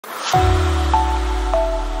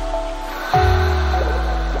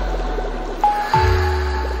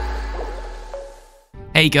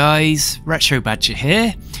Hey guys, Retro Badger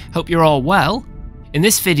here. Hope you're all well. In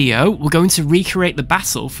this video, we're going to recreate the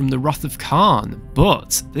battle from the Wrath of Khan,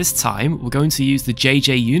 but this time we're going to use the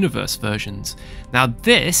JJ Universe versions. Now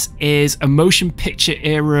this is a motion picture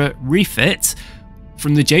era refit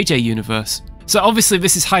from the JJ Universe. So obviously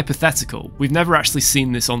this is hypothetical. We've never actually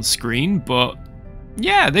seen this on screen, but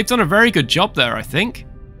yeah, they've done a very good job there, I think.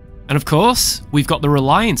 And of course, we've got the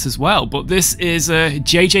Reliance as well, but this is a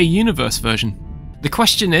JJ Universe version. The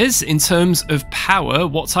question is, in terms of power,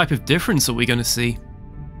 what type of difference are we going to see?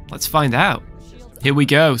 Let's find out. Here we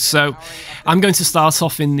go. So, I'm going to start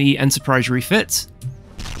off in the Enterprise Refit.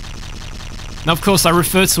 Now, of course, I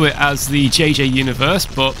refer to it as the JJ Universe,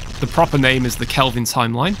 but the proper name is the Kelvin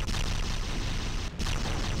timeline.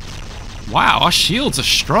 Wow, our shields are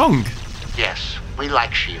strong. Yes, we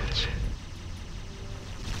like shields.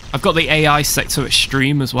 I've got the AI set to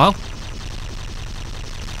extreme as well.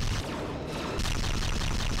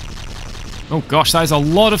 Oh gosh, that is a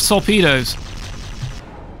lot of torpedoes.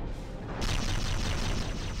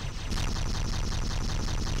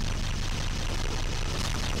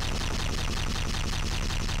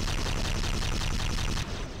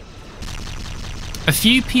 A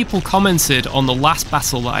few people commented on the last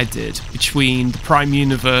battle that I did between the Prime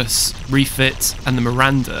Universe Refit and the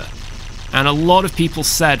Miranda, and a lot of people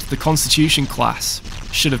said the Constitution class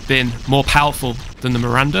should have been more powerful than the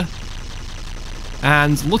Miranda.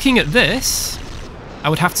 And looking at this, I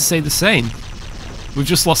would have to say the same. We've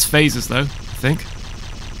just lost phasers though, I think.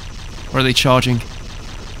 Or are they charging? I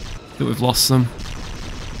think we've lost some.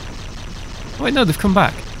 Oh wait, no, they've come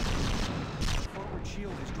back.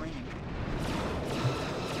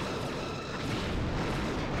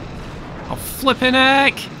 Oh, flipping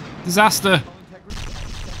heck! Disaster!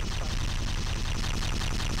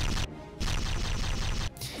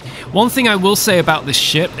 One thing I will say about this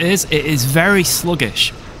ship is it is very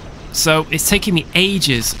sluggish. So it's taking me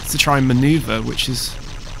ages to try and maneuver, which is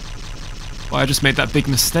why I just made that big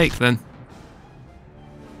mistake then.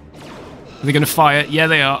 Are they going to fire? Yeah,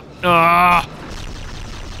 they are. Ah!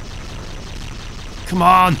 Come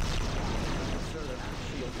on!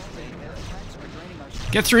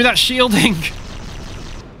 Get through that shielding!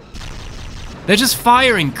 They're just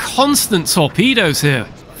firing constant torpedoes here.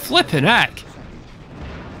 Flippin' heck!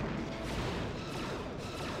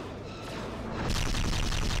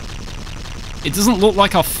 It doesn't look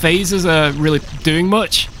like our phasers are really doing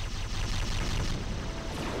much.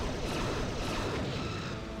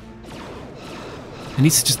 I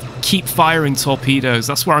need to just keep firing torpedoes.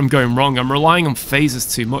 That's where I'm going wrong. I'm relying on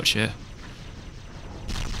phasers too much here.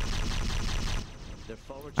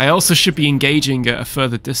 I also should be engaging at a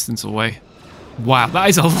further distance away. Wow, that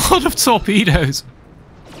is a lot of torpedoes.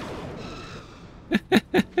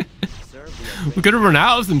 We're going to run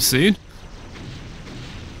out of them soon.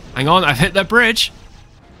 Hang on, I've hit that bridge.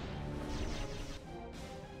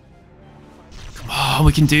 Come on,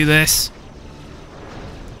 we can do this.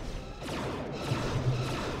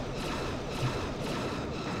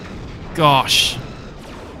 Gosh.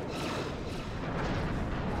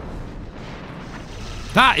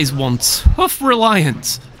 That is one tough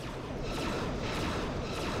Reliance.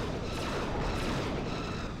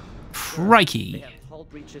 Crikey.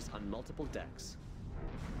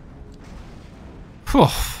 Whew,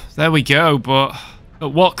 there we go, but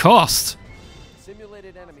at what cost?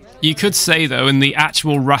 You could say, though, in the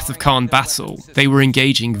actual Wrath of Khan battle, they were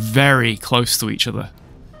engaging very close to each other.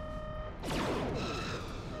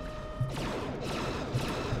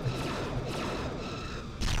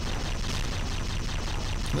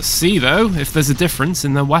 Let's see, though, if there's a difference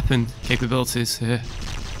in their weapon capabilities here.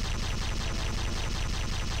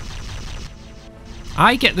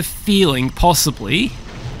 I get the feeling, possibly,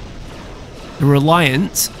 the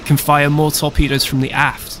Reliant can fire more torpedoes from the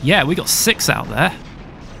aft. Yeah, we got 6 out there.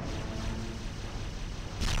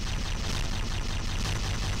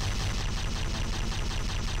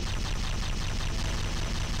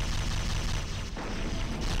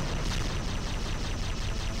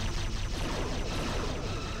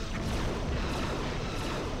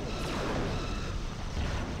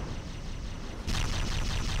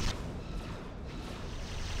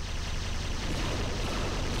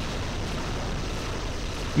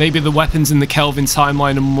 Maybe the weapons in the Kelvin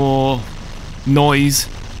timeline are more noise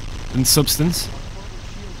than substance.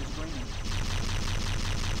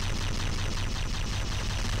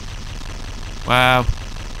 Wow.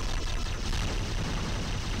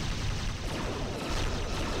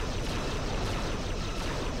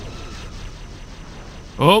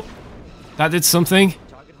 Oh, that did something.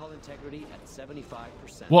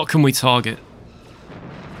 What can we target?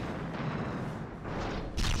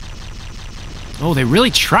 Oh, they really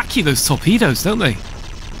track you, those torpedoes, don't they?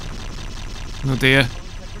 Oh dear.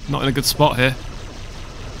 Not in a good spot here.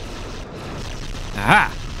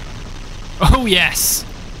 Ah! Oh yes!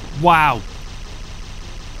 Wow.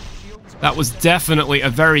 That was definitely a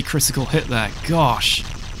very critical hit there. Gosh.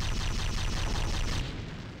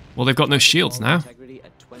 Well, they've got no shields now.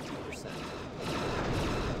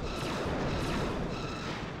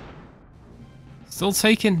 Still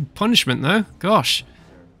taking punishment though. Gosh.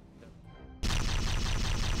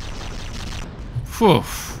 Whew.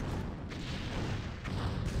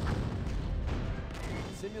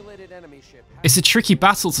 It's a tricky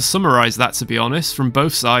battle to summarize that, to be honest, from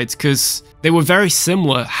both sides, because they were very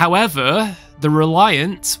similar. However, the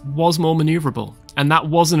Reliant was more maneuverable, and that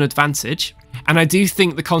was an advantage. And I do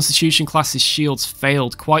think the Constitution class's shields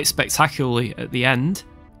failed quite spectacularly at the end.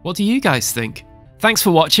 What do you guys think? Thanks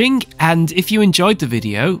for watching, and if you enjoyed the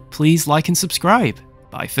video, please like and subscribe.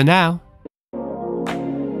 Bye for now.